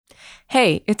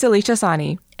Hey, it's Alicia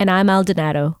Sani. And I'm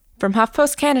Aldonado. From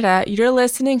HuffPost Canada, you're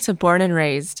listening to Born and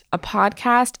Raised, a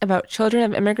podcast about children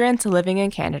of immigrants living in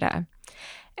Canada.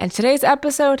 And today's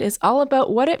episode is all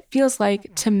about what it feels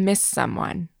like to miss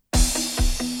someone.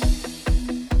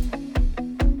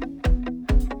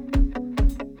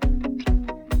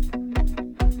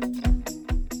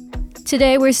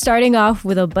 Today, we're starting off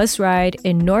with a bus ride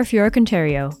in North York,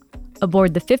 Ontario,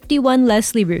 aboard the 51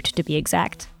 Leslie route to be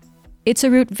exact. It's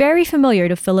a route very familiar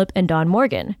to Philip and Dawn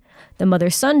Morgan, the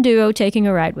mother-son duo taking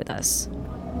a ride with us.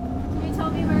 Can you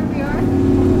tell me where we are?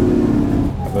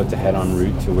 I'm about to head en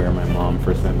route to where my mom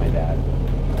first met my dad.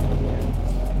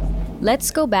 Let's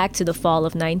go back to the fall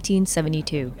of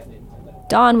 1972.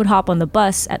 Dawn would hop on the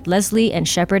bus at Leslie and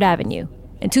Shepherd Avenue,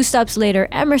 and 2 stops later,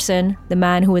 Emerson, the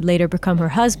man who would later become her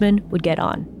husband, would get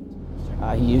on.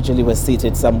 He usually was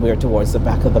seated somewhere towards the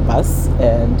back of the bus,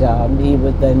 and he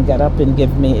would then get up and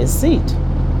give me his seat.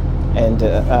 And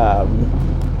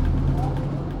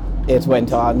it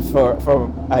went on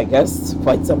for, I guess,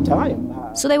 quite some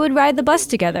time. So they would ride the bus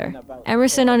together,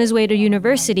 Emerson on his way to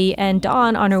university and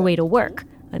Dawn on her way to work,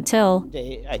 until...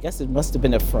 I guess it must have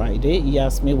been a Friday. He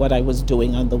asked me what I was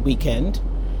doing on the weekend.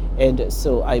 And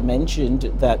so I mentioned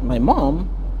that my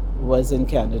mom was in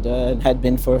Canada and had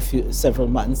been for several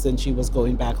months, and she was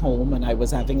going back home, and I was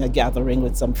having a gathering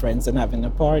with some friends and having a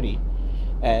party.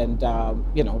 And,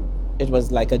 it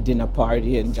was like a dinner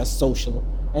party and just social.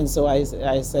 And so I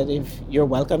said, if you're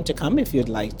welcome to come if you'd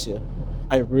like to.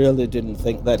 I really didn't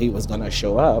think that he was going to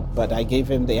show up, but I gave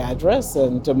him the address,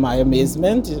 and to my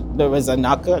amazement, there was a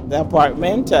knock at the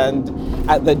apartment, and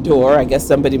at the door, I guess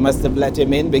somebody must have let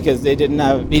him in because he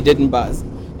didn't buzz.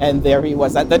 And there he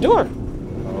was at the door.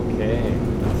 Okay.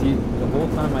 See, the whole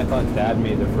time I thought Dad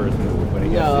made the first move, but I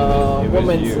guess it was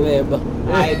woman you. slib.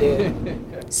 I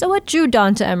did. So what drew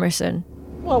Dawn to Emerson?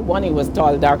 Well, one, he was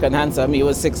tall, dark, and handsome. He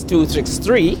was 6'2",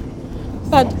 6'3".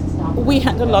 But we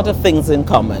had a lot of things in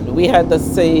common. We had the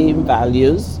same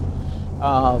values.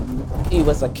 He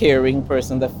was a caring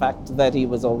person, the fact that he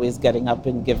was always getting up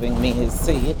and giving me his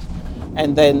seat.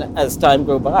 And then as time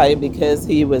grew by, because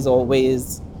he was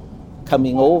always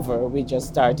coming over, we just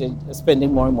started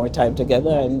spending more and more time together.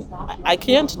 And I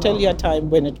can't tell you a time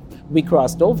when we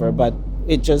crossed over, but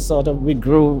it just sort of, we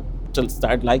grew to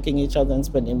start liking each other and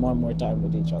spending more and more time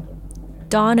with each other.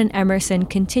 Dawn and Emerson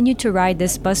continued to ride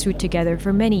this bus route together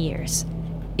for many years.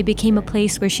 It became a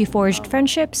place where she forged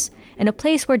friendships and a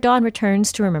place where Dawn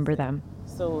returns to remember them.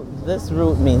 So this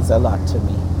route means a lot to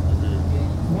me.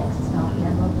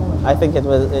 I think it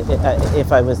was,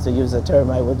 if I was to use a term,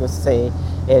 I would just say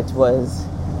it was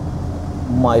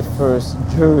my first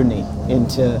journey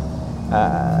into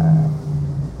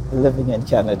living in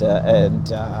Canada and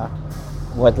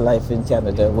what life in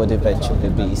Canada would eventually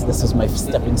be. This was my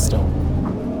stepping stone.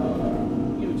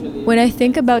 When I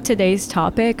think about today's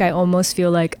topic, I almost feel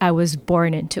like I was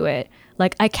born into it.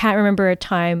 Like, I can't remember a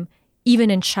time, even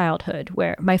in childhood,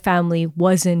 where my family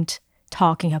wasn't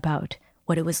talking about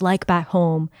what it was like back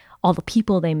home, all the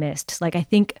people they missed. Like, I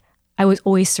think I was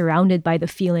always surrounded by the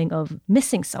feeling of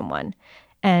missing someone.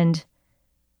 And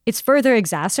it's further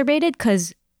exacerbated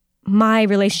because my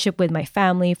relationship with my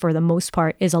family, for the most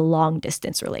part, is a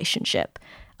long-distance relationship.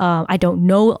 I don't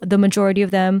know the majority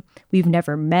of them. We've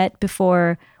never met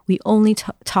before. We only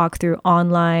talk through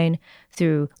online,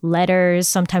 through letters,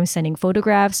 sometimes sending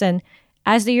photographs. And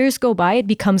as the years go by, it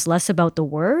becomes less about the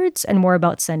words and more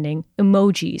about sending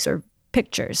emojis or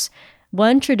pictures.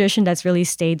 One tradition that's really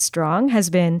stayed strong has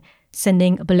been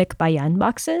sending balikbayan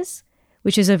boxes,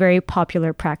 which is a very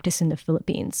popular practice in the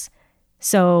Philippines.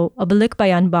 So a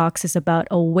balikbayan box is about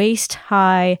a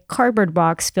waist-high cardboard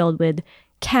box filled with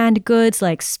canned goods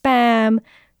like Spam,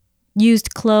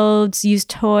 used clothes, used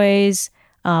toys,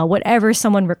 whatever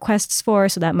someone requests for.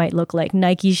 So that might look like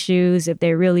Nike shoes if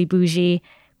they're really bougie.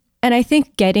 And I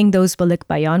think getting those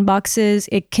balikbayan boxes,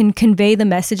 it can convey the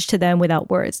message to them without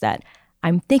words that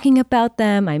I'm thinking about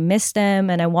them, I miss them,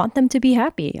 and I want them to be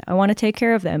happy. I want to take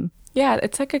care of them. Yeah,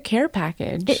 it's like a care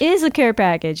package. It is a care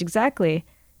package, exactly.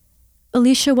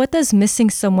 Alicia, what does missing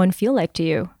someone feel like to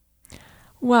you?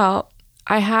 Well,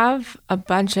 I have a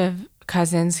bunch of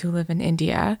cousins who live in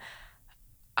India.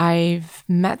 I've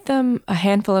met them, a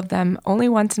handful of them, only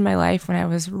once in my life when I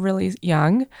was really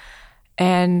young.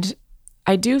 And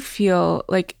I do feel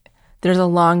like there's a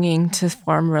longing to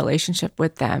form a relationship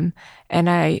with them. And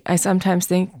I sometimes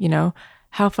think,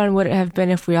 how fun would it have been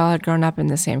if we all had grown up in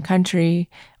the same country,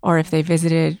 or if they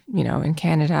visited, in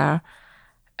Canada,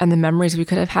 and the memories we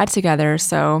could have had together.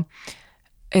 So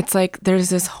it's like there's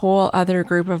this whole other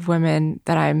group of women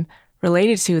that I'm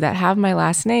related to that have my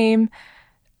last name.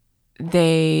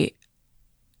 They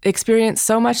experience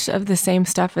so much of the same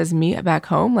stuff as me back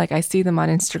home. Like, I see them on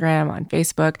Instagram, on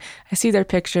Facebook. I see their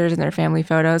pictures and their family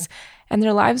photos, and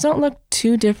their lives don't look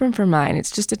too different from mine.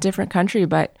 It's just a different country,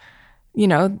 but, you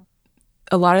know,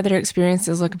 a lot of their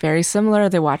experiences look very similar.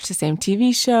 They watch the same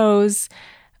TV shows,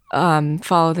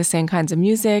 follow the same kinds of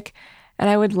music, and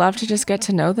I would love to just get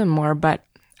to know them more, but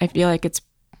I feel like it's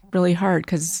really hard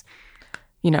because,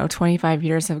 you know, 25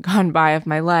 years have gone by of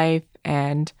my life,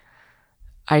 and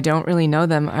I don't really know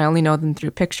them. I only know them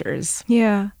through pictures.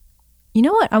 Yeah. You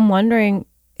know what? I'm wondering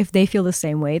if they feel the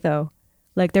same way, though.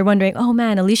 Like, they're wondering, oh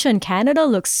man, Alicia in Canada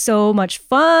looks so much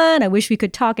fun. I wish we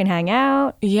could talk and hang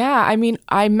out. Yeah, I mean,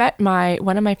 I met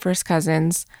one of my first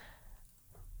cousins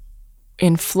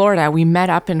in Florida. We met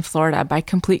up in Florida by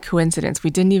complete coincidence. We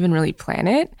didn't even really plan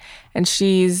it. And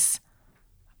she's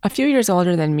a few years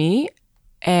older than me.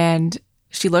 And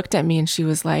she looked at me and she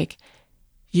was like,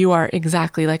 "You are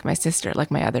exactly like my sister,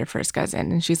 like my other first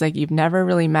cousin." And she's like, "You've never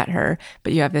really met her,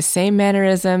 but you have the same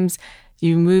mannerisms.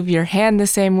 You move your hand the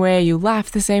same way. You laugh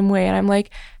the same way." And I'm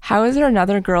like, how is there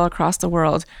another girl across the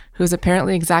world who's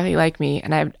apparently exactly like me,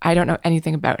 and I don't know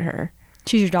anything about her?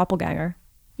 She's your doppelganger.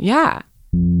 Yeah.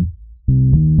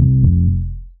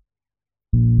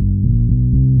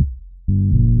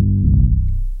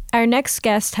 Our next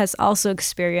guest has also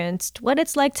experienced what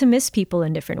it's like to miss people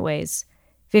in different ways.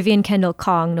 Vivian Kendall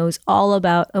Kong knows all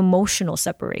about emotional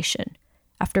separation.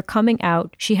 After coming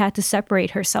out, she had to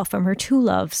separate herself from her two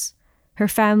loves, her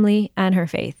family and her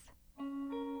faith.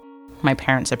 My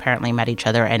parents apparently met each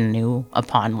other and knew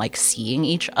upon like seeing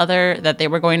each other that they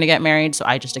were going to get married. So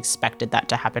I just expected that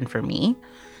to happen for me.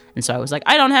 And so I was like,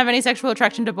 I don't have any sexual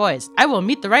attraction to boys. I will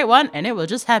meet the right one and it will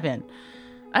just happen.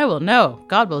 I will know.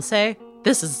 God will say,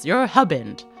 "This is your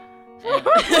husband."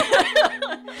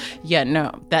 Yeah,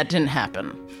 no, that didn't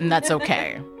happen. And that's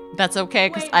okay. That's okay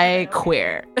because I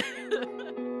queer.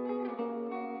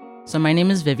 So my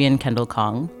name is Vivian Kendall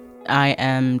Kong. I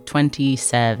am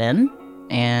 27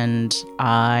 and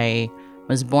I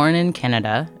was born in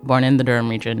Canada, born in the Durham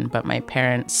region, but my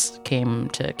parents came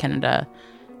to Canada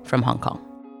from Hong Kong.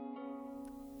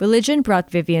 Religion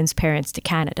brought Vivian's parents to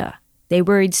Canada. They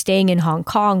worried staying in Hong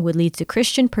Kong would lead to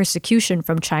Christian persecution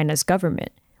from China's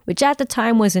government, which at the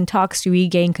time was in talks to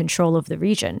regain control of the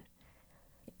region.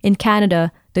 In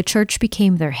Canada, the church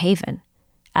became their haven,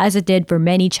 as it did for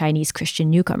many Chinese Christian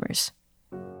newcomers.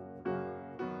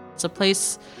 It's a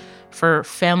place for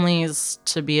families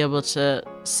to be able to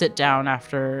sit down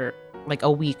after like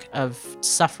a week of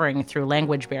suffering through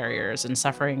language barriers and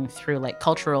suffering through like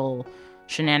cultural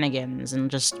shenanigans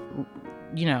and just,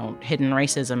 you know, hidden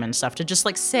racism and stuff, to just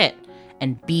like sit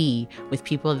and be with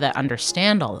people that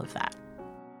understand all of that.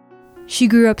 She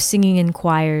grew up singing in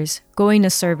choirs, going to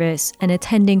service, and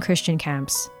attending Christian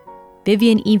camps.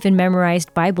 Vivian even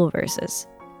memorized Bible verses.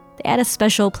 They had a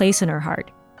special place in her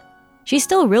heart. She's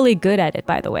still really good at it,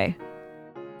 by the way.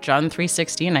 John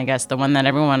 3:16, I guess, the one that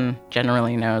everyone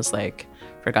generally knows, like,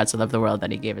 for God so loved the world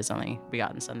that he gave his only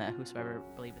begotten son, that whosoever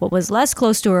believes. What was less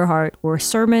close to her heart were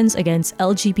sermons against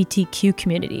LGBTQ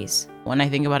communities. When I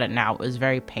think about it now, it was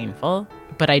very painful,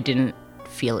 but I didn't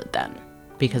feel it then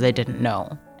because I didn't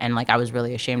know. And like I was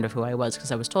really ashamed of who I was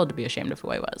because I was told to be ashamed of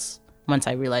who I was once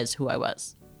I realized who I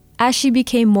was. As she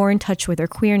became more in touch with her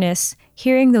queerness,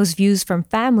 hearing those views from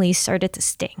families started to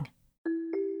sting.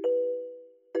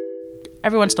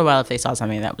 Every once in a while, if they saw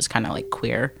something that was kind of like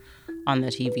queer on the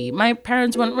TV, my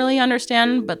parents wouldn't really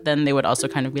understand, but then they would also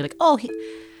kind of be like, "Oh,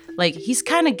 he's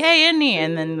kind of gay, isn't he?"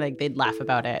 And then like they'd laugh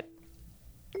about it.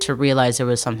 To realize it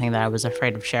was something that I was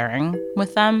afraid of sharing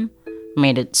with them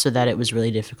made it so that it was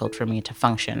really difficult for me to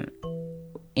function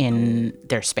in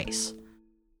their space.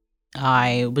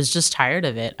 I was just tired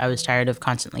of it. I was tired of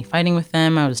constantly fighting with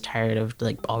them. I was tired of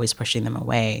like always pushing them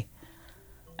away.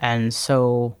 And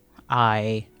so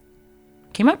I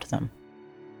came out to them.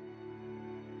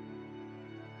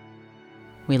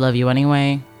 We love you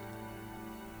anyway,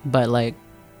 but like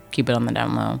keep it on the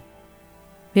down low.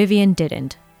 Vivian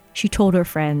didn't. She told her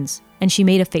friends, and she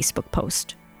made a Facebook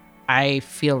post. I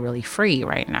feel really free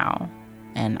right now,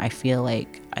 and I feel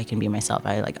like I can be myself.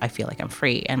 I feel like I'm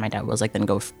free. And my dad was like, then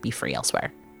go be free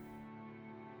elsewhere.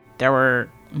 There were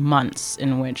months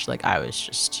in which like I was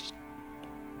just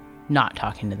not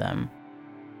talking to them.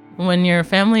 When your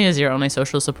family is your only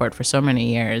social support for so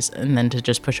many years, and then to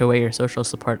just push away your social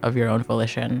support of your own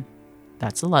volition,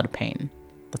 that's a lot of pain.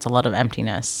 That's a lot of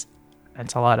emptiness.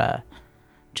 That's a lot of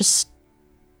just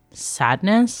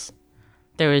sadness.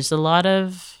 There was a lot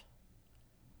of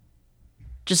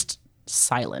just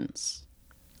silence.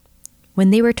 When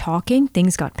they were talking,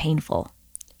 things got painful.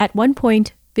 At one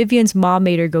point, Vivian's mom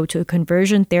made her go to a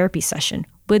conversion therapy session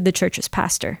with the church's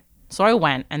pastor. So I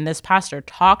went, and this pastor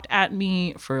talked at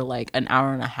me for like an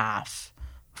hour and a half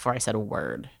before I said a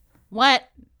word. What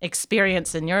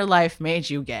experience in your life made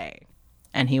you gay?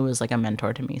 And he was like a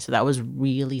mentor to me. So that was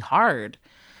really hard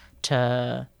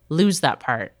to lose that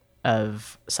part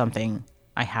of something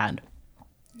I had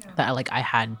that like I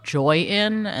had joy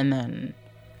in, and then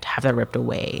to have that ripped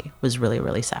away was really,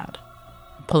 really sad.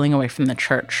 Pulling away from the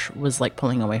church was like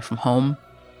pulling away from home.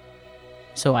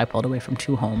 So I pulled away from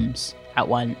 2 homes at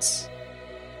once.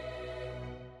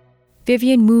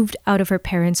 Vivian moved out of her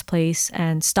parents' place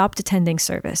and stopped attending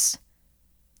service.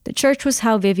 The church was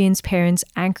how Vivian's parents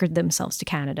anchored themselves to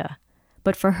Canada.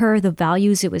 But for her, the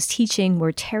values it was teaching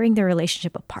were tearing their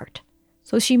relationship apart.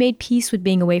 So she made peace with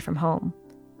being away from home.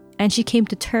 And she came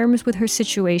to terms with her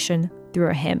situation through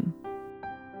a hymn.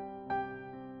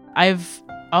 I've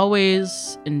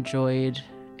always enjoyed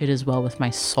It Is Well With My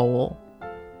Soul.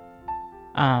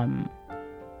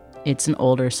 It's an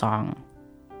older song,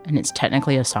 and it's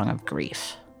technically a song of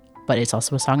grief, but it's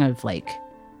also a song of like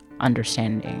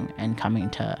understanding and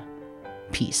coming to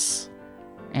peace.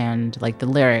 And like the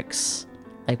lyrics,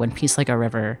 like when peace like a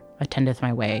river attendeth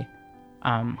my way,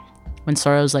 when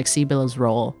sorrows like sea billows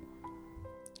roll,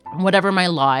 whatever my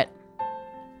lot,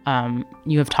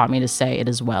 you have taught me to say it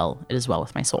is well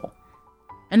with my soul.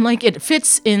 And like it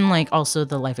fits in like also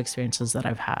the life experiences that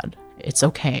I've had. It's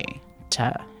okay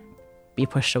to be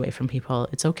pushed away from people.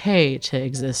 It's okay to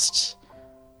exist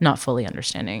not fully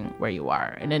understanding where you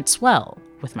are, and it's well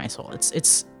with my soul.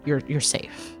 It's you're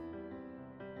safe.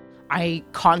 I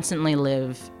constantly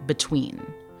live between,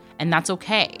 and that's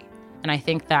okay. And I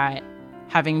think that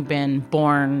having been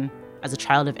born as a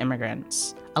child of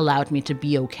immigrants allowed me to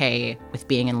be okay with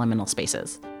being in liminal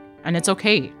spaces. And it's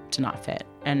okay to not fit,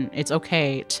 and it's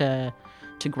okay to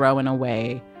grow in a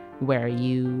way where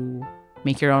you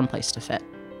make your own place to fit.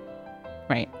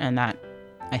 Right. And that,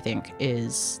 I think,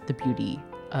 is the beauty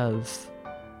of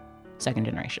second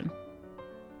generation,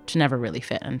 to never really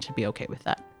fit and to be okay with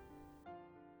that.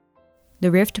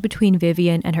 The rift between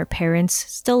Vivian and her parents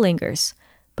still lingers,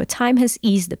 but time has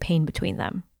eased the pain between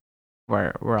them.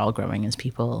 We're all growing as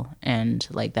people, and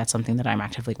like that's something that I'm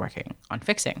actively working on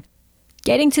fixing.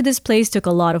 Getting to this place took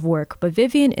a lot of work, but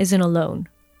Vivian isn't alone.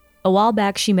 A while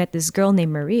back, she met this girl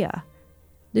named Maria.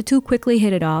 The two quickly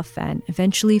hit it off and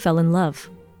eventually fell in love.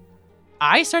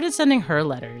 I started sending her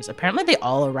letters. Apparently they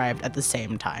all arrived at the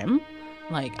same time.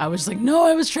 Like, I was like, no,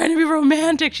 I was trying to be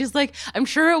romantic. She's like, I'm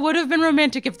sure it would have been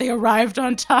romantic if they arrived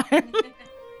on time.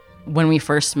 When we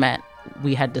first met,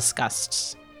 we had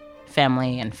discussed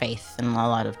family and faith and a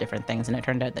lot of different things. And it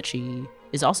turned out that she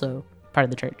is also part of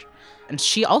the church. And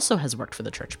she also has worked for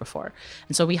the church before.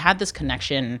 And so we had this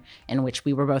connection in which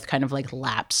we were both kind of like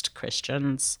lapsed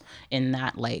Christians, in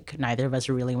that like neither of us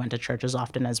really went to church as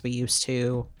often as we used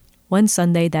to. One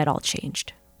Sunday, that all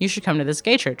changed. You should come to this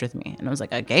gay church with me. And I was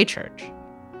like, a gay church?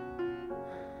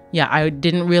 Yeah, I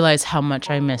didn't realize how much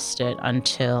I missed it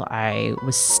until I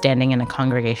was standing in a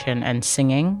congregation and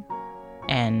singing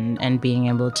and being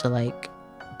able to like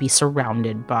be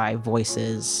surrounded by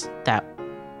voices that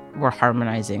were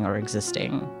harmonizing or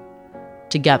existing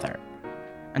together.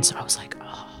 And so I was like,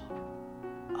 oh,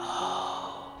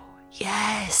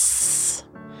 yes.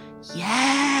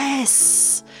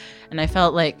 And I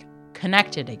felt like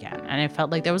connected again. And I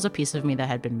felt like there was a piece of me that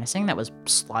had been missing that was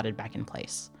slotted back in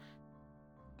place.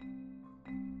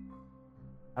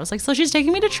 I was like, so she's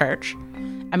taking me to church.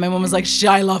 And my mom was like,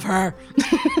 I love her.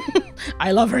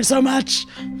 I love her so much.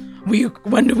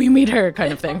 When do we meet her,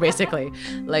 kind of thing, basically.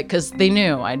 Like, because they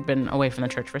knew I'd been away from the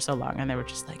church for so long, and they were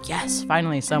just like, yes,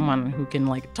 finally someone who can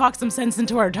like talk some sense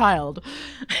into our child.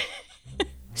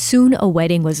 Soon a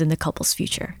wedding was in the couple's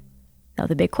future. Now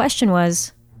the big question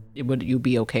was, would you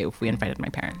be okay if we invited my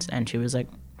parents? And she was like,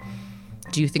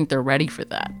 do you think they're ready for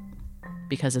that?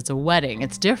 Because it's a wedding.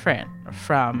 It's different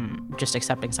from just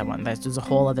accepting someone. There's a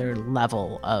whole other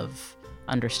level of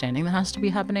understanding that has to be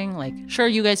happening. Like, sure,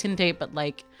 you guys can date, but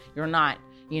like, you're not,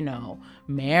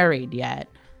 married yet.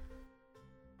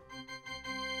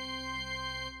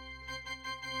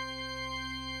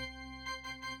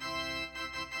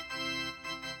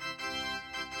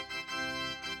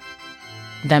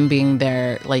 Them being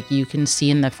there, like you can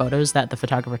see in the photos that the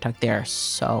photographer took, they're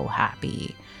so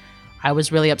happy. I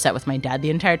was really upset with my dad the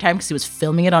entire time because he was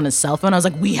filming it on his cell phone. I was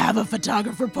like, we have a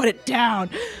photographer, put it down.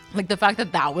 Like the fact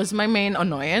that was my main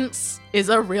annoyance is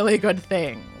a really good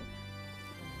thing.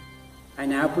 I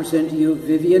now present to you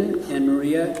Vivian and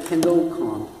Maria Kendall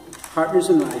Comte, partners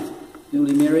in life,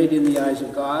 newly married in the eyes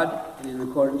of God and in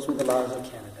accordance with the laws of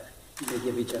Canada. You may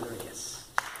give each other a kiss.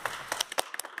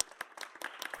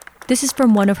 This is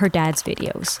from one of her dad's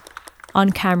videos.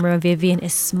 On camera, Vivian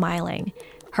is smiling.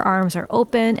 Her arms are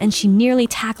open and she nearly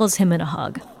tackles him in a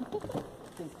hug.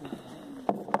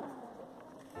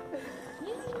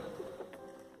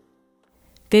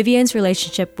 Vivian's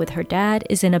relationship with her dad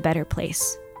is in a better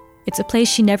place. It's a place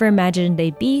she never imagined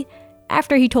they'd be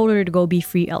after he told her to go be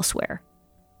free elsewhere.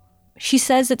 She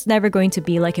says it's never going to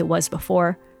be like it was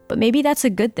before, but maybe that's a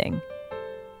good thing.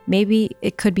 Maybe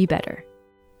it could be better.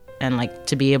 And like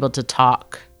to be able to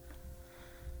talk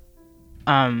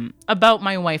about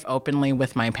my wife openly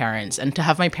with my parents, and to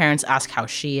have my parents ask how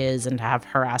she is, and to have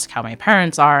her ask how my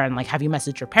parents are, and like, have you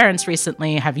messaged your parents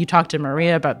recently? Have you talked to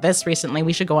Maria about this recently?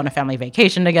 We should go on a family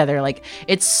vacation together. Like,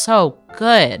 it's so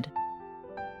good.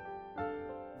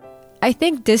 I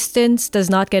think distance does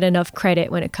not get enough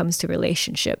credit when it comes to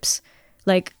relationships.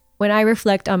 Like, when I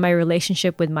reflect on my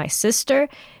relationship with my sister,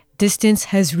 distance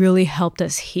has really helped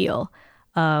us heal.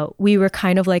 We were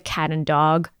kind of like cat and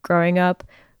dog growing up.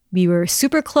 We were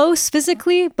super close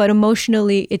physically, but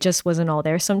emotionally, it just wasn't all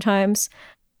there sometimes.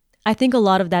 I think a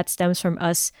lot of that stems from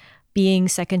us being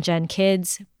second-gen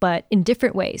kids, but in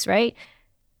different ways, right?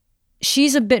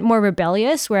 She's a bit more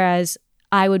rebellious, whereas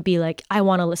I would be like, I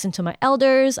want to listen to my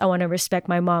elders. I want to respect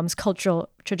my mom's cultural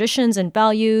traditions and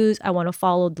values. I want to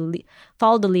follow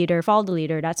the leader.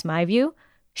 That's my view.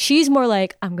 She's more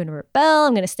like, I'm going to rebel.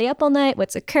 I'm going to stay up all night.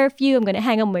 What's a curfew? I'm going to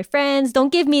hang out with my friends.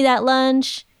 Don't give me that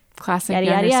lunch. Classic Yada,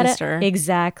 younger yada, yada. sister.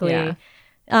 Exactly. Yeah.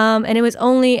 And it was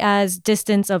only as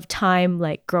distance of time,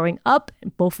 like growing up,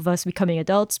 both of us becoming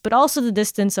adults, but also the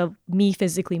distance of me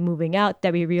physically moving out,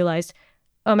 that we realized,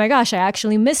 oh my gosh, I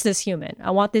actually miss this human.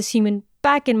 I want this human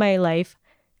back in my life.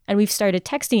 And we've started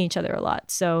texting each other a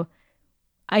lot. So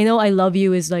I know I love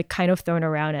you is like kind of thrown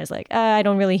around as like, I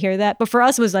don't really hear that. But for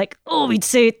us it was like, oh, we'd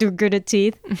say it through gritted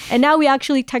teeth. And now we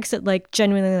actually text it like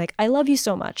genuinely like, I love you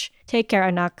so much. Take care,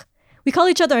 anak. We call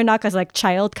each other anak as like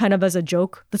child, kind of as a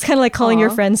joke. That's kind of like calling your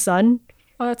friend son.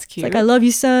 Oh, that's cute. It's like, I love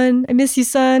you, son. I miss you,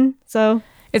 son. So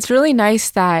it's really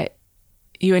nice that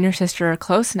you and your sister are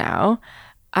close now.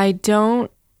 I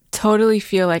don't totally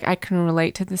feel like I can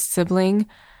relate to the sibling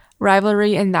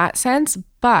rivalry in that sense,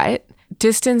 but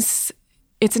distance,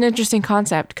 it's an interesting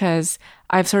concept because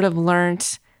I've sort of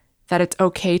learned that it's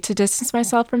okay to distance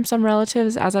myself from some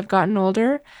relatives as I've gotten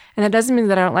older. And that doesn't mean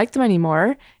that I don't like them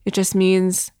anymore. It just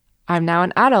means I'm now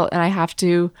an adult and I have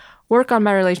to work on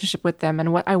my relationship with them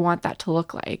and what I want that to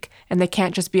look like. And they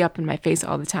can't just be up in my face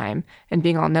all the time and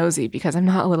being all nosy because I'm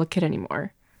not a little kid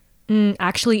anymore.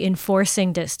 Actually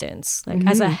enforcing distance, like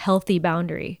as a healthy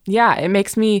boundary. Yeah, it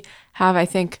makes me have, I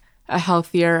think, a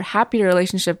healthier, happier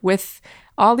relationship with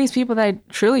all these people that I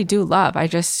truly do love. I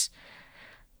just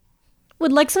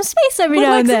would like some space every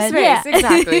now and then. Yeah,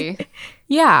 exactly.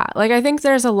 Yeah, like I think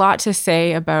there's a lot to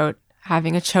say about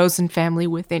having a chosen family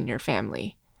within your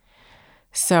family.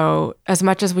 So as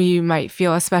much as we might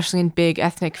feel, especially in big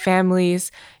ethnic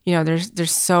families, you know,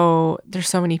 there's so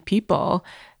many people,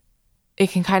 it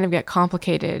can kind of get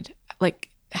complicated, like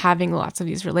having lots of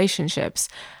these relationships.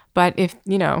 But if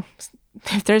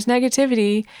there's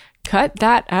negativity, cut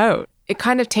that out. It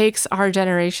kind of takes our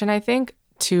generation, I think,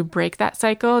 to break that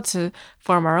cycle, to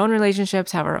form our own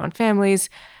relationships, have our own families.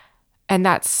 And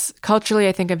that's culturally,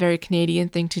 I think, a very Canadian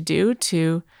thing to do,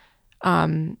 to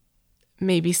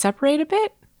maybe separate a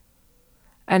bit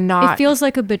and not... It feels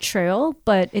like a betrayal,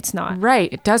 but it's not.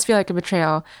 Right. It does feel like a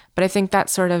betrayal, but I think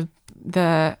that's sort of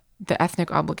the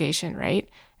ethnic obligation, right?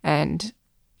 And,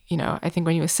 I think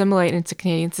when you assimilate into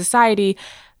Canadian society,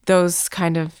 those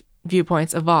kind of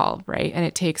viewpoints evolve, right? And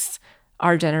it takes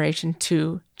our generation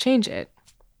to change it.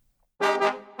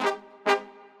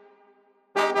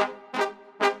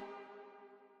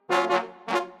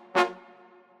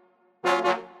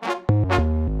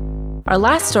 Our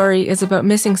last story is about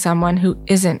missing someone who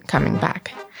isn't coming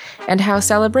back, and how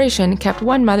celebration kept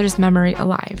one mother's memory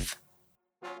alive.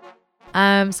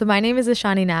 So my name is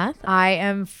Ishani Nath. I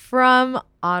am from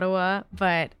Ottawa,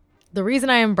 but the reason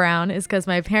I am brown is because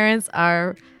my parents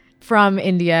are from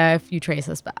India, if you trace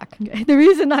us back. Okay. The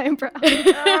reason I am brown.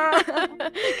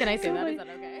 Can I say that? Is that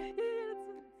okay?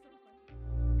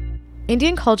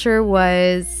 Indian culture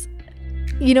was...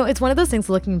 it's one of those things,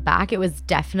 looking back, it was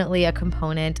definitely a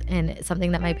component and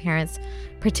something that my parents,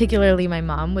 particularly my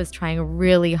mom, was trying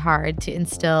really hard to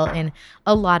instill in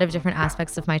a lot of different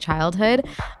aspects of my childhood.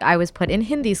 I was put in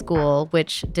Hindi school,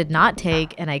 which did not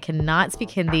take, and I cannot speak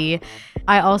Hindi.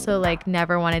 I also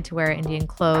never wanted to wear Indian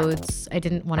clothes. I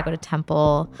didn't want to go to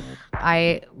temple.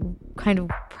 I kind of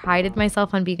prided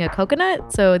myself on being a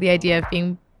coconut. So the idea of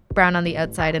being brown on the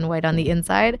outside and white on the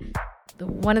inside.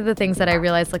 one of the things that I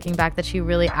realized looking back that she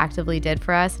really actively did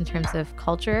for us in terms of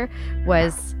culture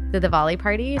was the Diwali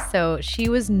party. So she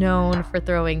was known for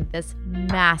throwing this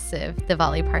massive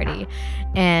Diwali party,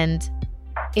 and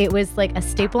it was like a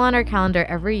staple on our calendar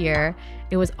every year.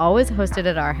 It was always hosted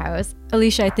at our house.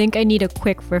 Alicia, I think I need a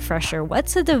quick refresher.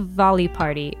 What's a Diwali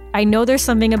party? I know there's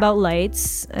something about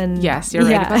lights and Yes, you're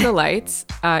right about the lights.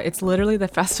 It's literally the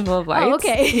Festival of Lights. Oh,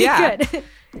 okay. Yeah. Good.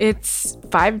 It's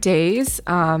 5 days.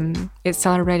 It's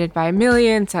celebrated by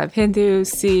millions of Hindus,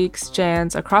 Sikhs,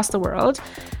 Jains across the world.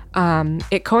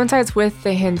 It coincides with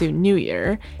the Hindu New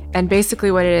Year. And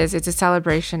basically what it is, it's a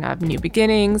celebration of new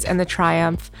beginnings and the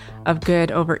triumph of good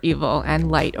over evil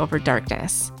and light over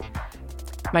darkness.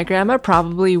 My grandma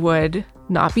probably would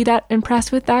not be that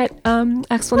impressed with that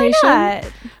explanation. Why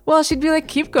not? Well, she'd be like,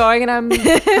 keep going. And I'm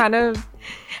kind of...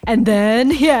 And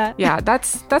then, yeah. Yeah,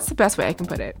 that's the best way I can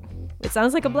put it. It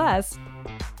sounds like a blast.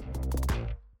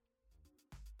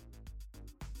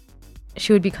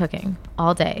 She would be cooking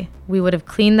all day. We would have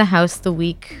cleaned the house the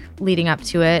week leading up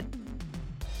to it.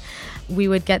 We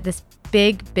would get this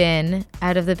big bin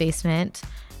out of the basement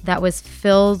that was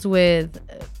filled with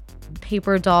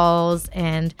paper dolls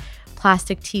and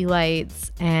plastic tea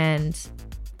lights and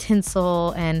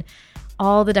tinsel and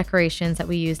all the decorations that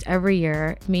we used every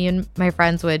year. Me and my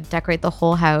friends would decorate the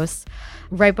whole house.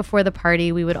 Right before the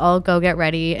party, we would all go get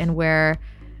ready and wear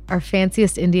our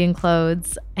fanciest Indian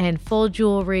clothes and full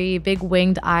jewelry, big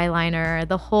winged eyeliner,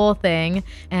 the whole thing.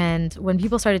 And when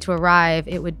people started to arrive,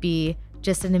 it would be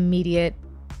just an immediate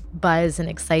buzz and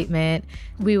excitement.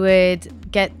 We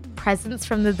would get presents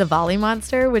from the Diwali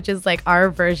monster, which is like our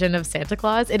version of Santa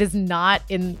Claus. It is not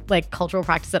in like cultural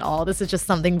practice at all. This is just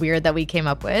something weird that we came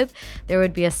up with. There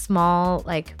would be a small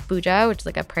like puja, which is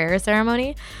like a prayer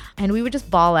ceremony, and we would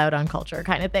just ball out on culture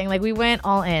kind of thing. Like we went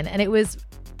all in, and it was,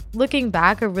 looking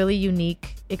back, a really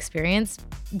unique experience,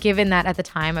 given that at the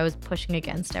time I was pushing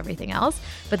against everything else.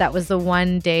 But that was the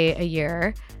one day a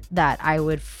year that I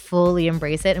would fully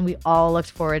embrace it. And we all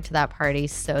looked forward to that party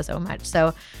so much.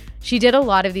 So she did a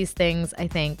lot of these things, I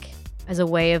think, as a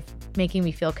way of making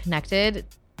me feel connected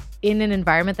in an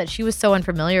environment that she was so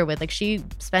unfamiliar with. Like she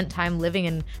spent time living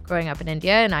and growing up in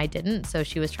India and I didn't. So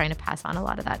she was trying to pass on a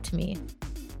lot of that to me.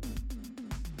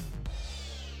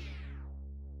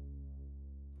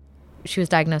 She was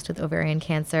diagnosed with ovarian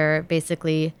cancer.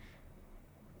 Basically,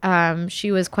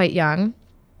 she was quite young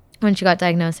when she got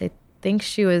diagnosed. I think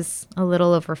she was a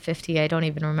little over 50. I don't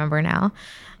even remember now.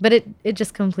 But it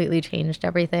just completely changed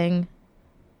everything.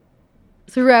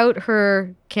 Throughout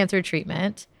her cancer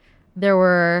treatment, there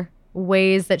were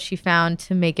ways that she found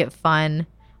to make it fun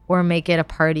or make it a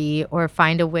party or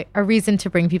find a reason to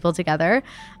bring people together.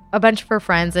 A bunch of her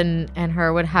friends and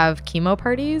her would have chemo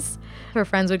parties. Her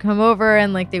friends would come over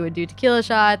and like they would do tequila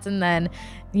shots and then,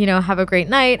 you know, have a great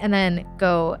night and then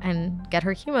go and get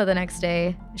her chemo the next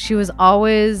day. She was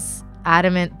always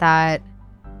adamant that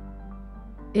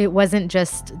it wasn't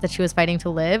just that she was fighting to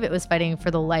live, it was fighting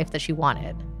for the life that she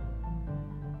wanted.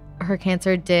 Her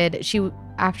cancer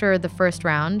after the first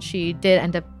round, she did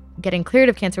end up getting cleared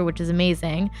of cancer, which is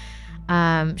amazing.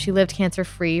 She lived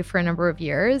cancer-free for a number of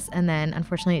years, and then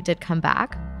unfortunately it did come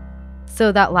back.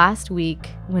 So that last week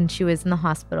when she was in the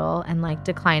hospital and like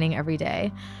declining every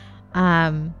day,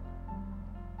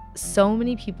 so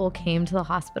many people came to the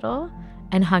hospital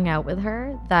and hung out with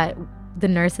her that the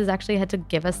nurses actually had to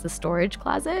give us the storage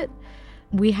closet.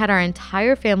 We had our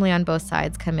entire family on both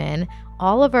sides come in,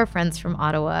 all of our friends from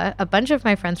Ottawa, a bunch of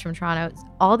my friends from Toronto.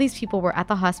 All these people were at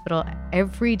the hospital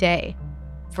every day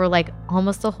for like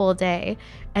almost the whole day.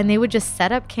 And they would just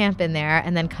set up camp in there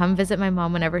and then come visit my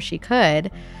mom whenever she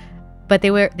could. But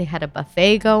they had a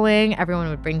buffet going. Everyone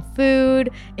would bring food.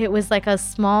 It was like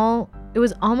it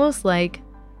was almost like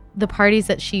the parties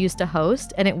that she used to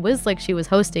host. And it was like she was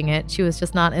hosting it. She was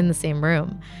just not in the same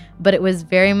room. But it was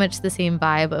very much the same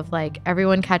vibe of like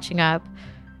everyone catching up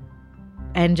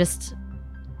and just,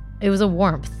 it was a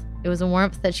warmth. It was a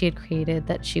warmth that she had created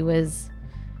that she was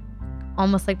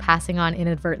almost like passing on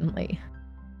inadvertently.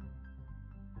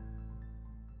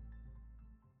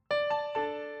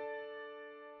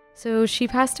 So she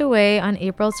passed away on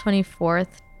April 24th,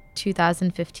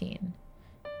 2015.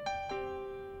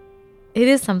 It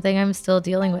is something I'm still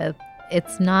dealing with.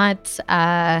 It's not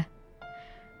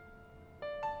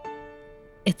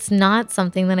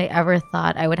something that I ever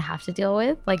thought I would have to deal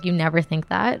with. Like, you never think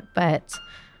that, but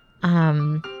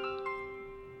I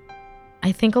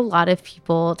think a lot of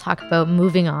people talk about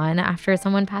moving on after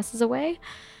someone passes away.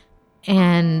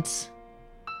 And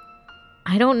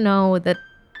I don't know that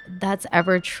that's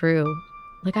ever true.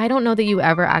 Like, I don't know that you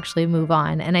ever actually move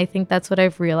on. And I think that's what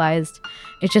I've realized.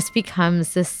 It just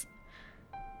becomes this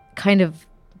kind of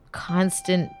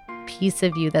constant piece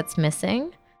of you that's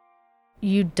missing.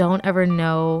 You don't ever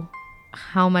know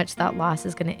how much that loss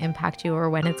is going to impact you or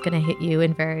when it's going to hit you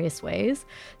in various ways.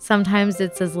 Sometimes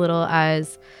it's as little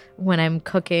as when I'm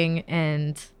cooking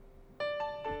and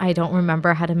I don't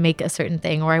remember how to make a certain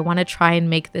thing, or I want to try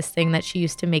and make this thing that she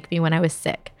used to make me when I was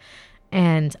sick,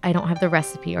 and I don't have the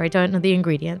recipe, or I don't know the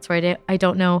ingredients, or I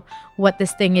don't know what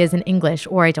this thing is in English,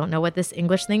 or I don't know what this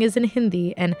English thing is in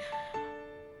Hindi, and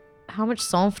how much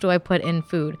sauce do I put in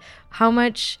food? How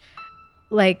much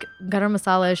like garam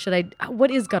masala what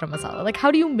is garam masala? Like,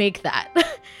 how do you make that?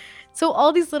 So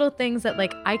all these little things that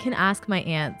like I can ask my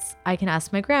aunts, I can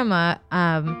ask my grandma,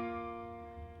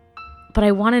 but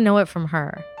I want to know it from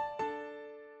her.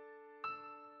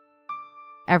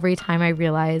 Every time I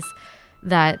realize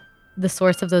that the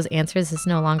source of those answers is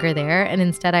no longer there, and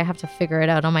instead I have to figure it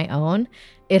out on my own,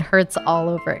 it hurts all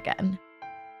over again.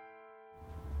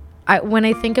 When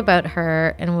I think about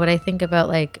her and what I think about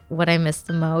like what I miss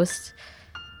the most,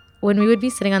 when we would be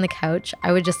sitting on the couch,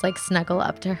 I would just like snuggle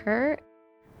up to her.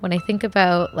 When I think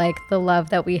about like the love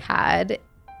that we had,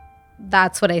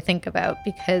 that's what I think about,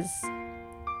 because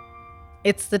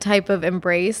it's the type of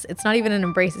embrace. It's not even an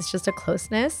embrace, it's just a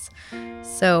closeness.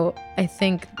 So I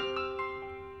think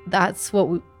it's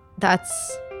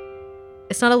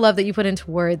not a love that you put into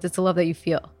words, it's a love that you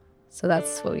feel. So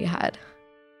that's what we had.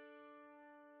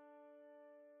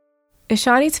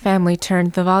 Ishani's family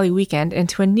turned the Diwali weekend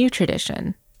into a new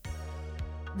tradition.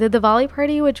 The Diwali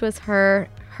party, which was her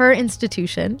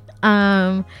institution,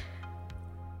 I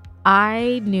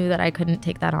knew that I couldn't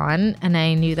take that on, and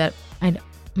I knew that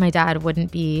my dad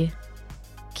wouldn't be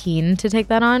keen to take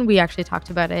that on. We actually talked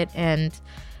about it, and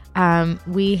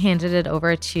we handed it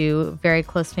over to very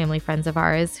close family friends of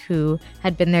ours who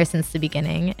had been there since the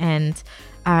beginning, and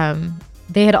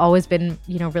they had always been,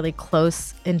 really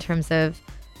close in terms of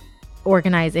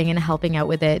organizing and helping out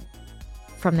with it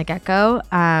from the get-go.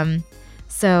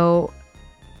 So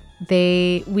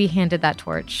we handed that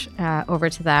torch over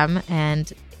to them,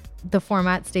 and the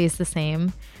format stays the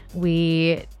same.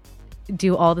 We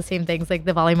do all the same things like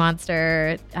the Diwali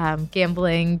monster,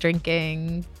 gambling,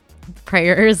 drinking,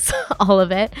 prayers, all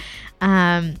of it.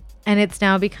 And it's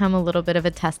now become a little bit of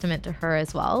a testament to her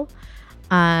as well.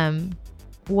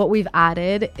 What we've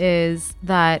added is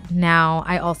that now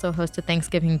I also host a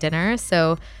Thanksgiving dinner.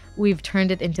 So we've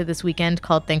turned it into this weekend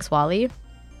called Thankswali.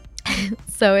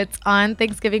 So it's on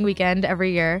Thanksgiving weekend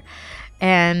every year.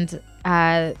 And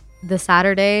the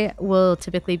Saturday will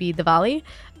typically be Diwali.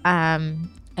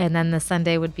 And then the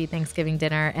Sunday would be Thanksgiving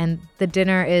dinner. And the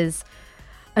dinner is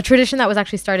a tradition that was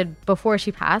actually started before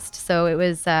she passed. So it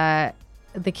was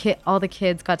all the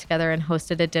kids got together and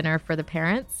hosted a dinner for the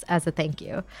parents as a thank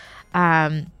you.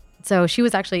 So she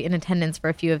was actually in attendance for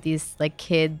a few of these like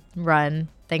kid-run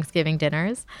Thanksgiving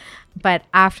dinners. But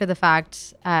after the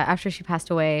fact, after she passed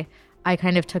away, I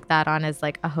kind of took that on as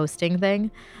like a hosting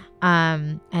thing.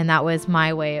 And that was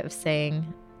my way of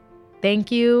saying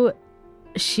thank you.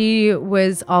 She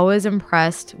was always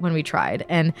impressed when we tried.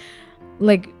 And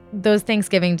like those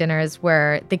Thanksgiving dinners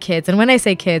where the kids, and when I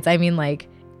say kids, I mean like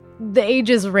the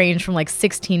ages range from like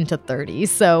 16 to 30.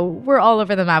 So we're all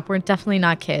over the map. We're definitely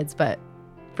not kids, but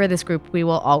for this group, we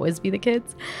will always be the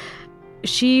kids.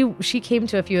 She came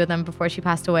to a few of them before she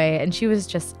passed away, and she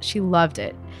loved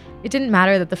it. It didn't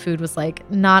matter that the food was like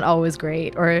not always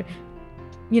great, or,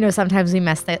 sometimes we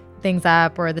messed things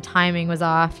up or the timing was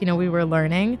off. We were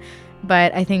learning.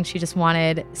 But I think she just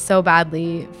wanted so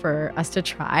badly for us to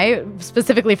try,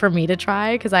 specifically for me to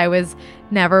try, because I was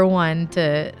never one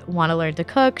to want to learn to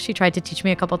cook. She tried to teach me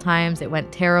a couple times. It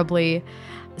went terribly.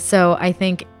 So I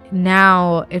think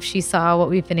now if she saw what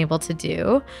we've been able to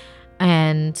do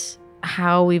and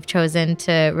how we've chosen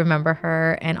to remember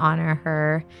her and honor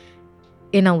her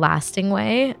in a lasting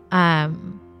way,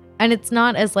 and it's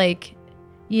not as like,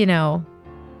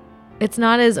 it's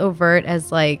not as overt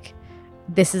as like,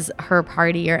 this is her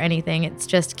party or anything. It's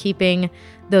just keeping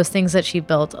those things that she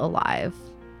built alive.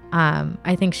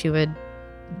 I think she would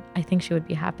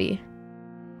be happy.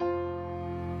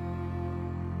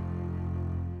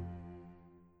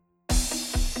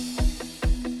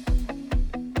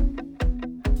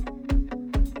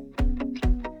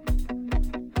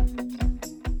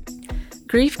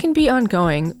 Grief can be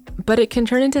ongoing, but it can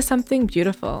turn into something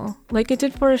beautiful, like it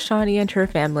did for Ishani and her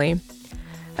family.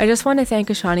 I just want to thank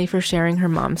Ishani for sharing her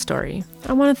mom's story.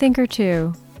 I want to thank her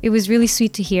too. It was really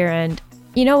sweet to hear, and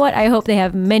you know what? I hope they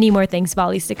have many more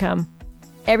Thanksvalis to come.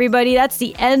 Everybody, that's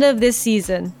the end of this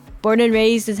season. Born and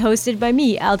Raised is hosted by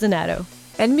me, Al Donato.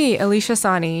 And me, Alicia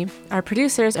Sani. Our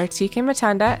producers are TK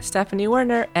Matanda, Stephanie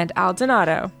Werner, and Al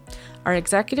Donato. Our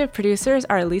executive producers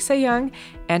are Lisa Young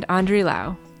and Andre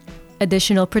Lau.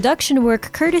 Additional production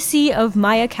work courtesy of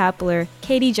Maya Kapler,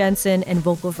 Katie Jensen, and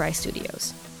Vocal Fry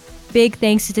Studios. Big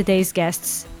thanks to today's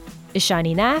guests,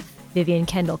 Ishani Nath, Vivian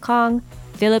Kendall Kong,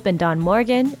 Philip and Don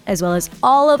Morgan, as well as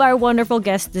all of our wonderful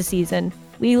guests this season.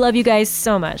 We love you guys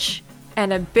so much.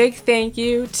 And a big thank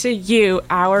you to you,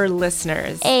 our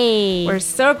listeners. Hey! We're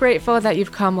so grateful that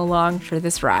you've come along for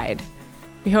this ride.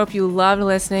 We hope you loved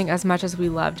listening as much as we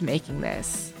loved making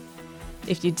this.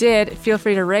 If you did, feel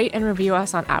free to rate and review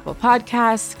us on Apple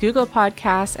Podcasts, Google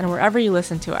Podcasts, and wherever you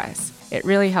listen to us. It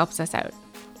really helps us out.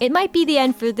 It might be the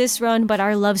end for this run, but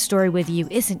our love story with you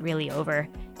isn't really over.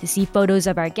 To see photos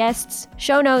of our guests,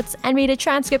 show notes, and read a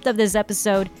transcript of this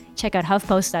episode, check out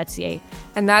huffpost.ca.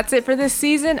 And that's it for this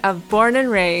season of Born and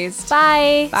Raised.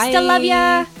 Bye! Bye. Still love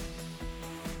ya!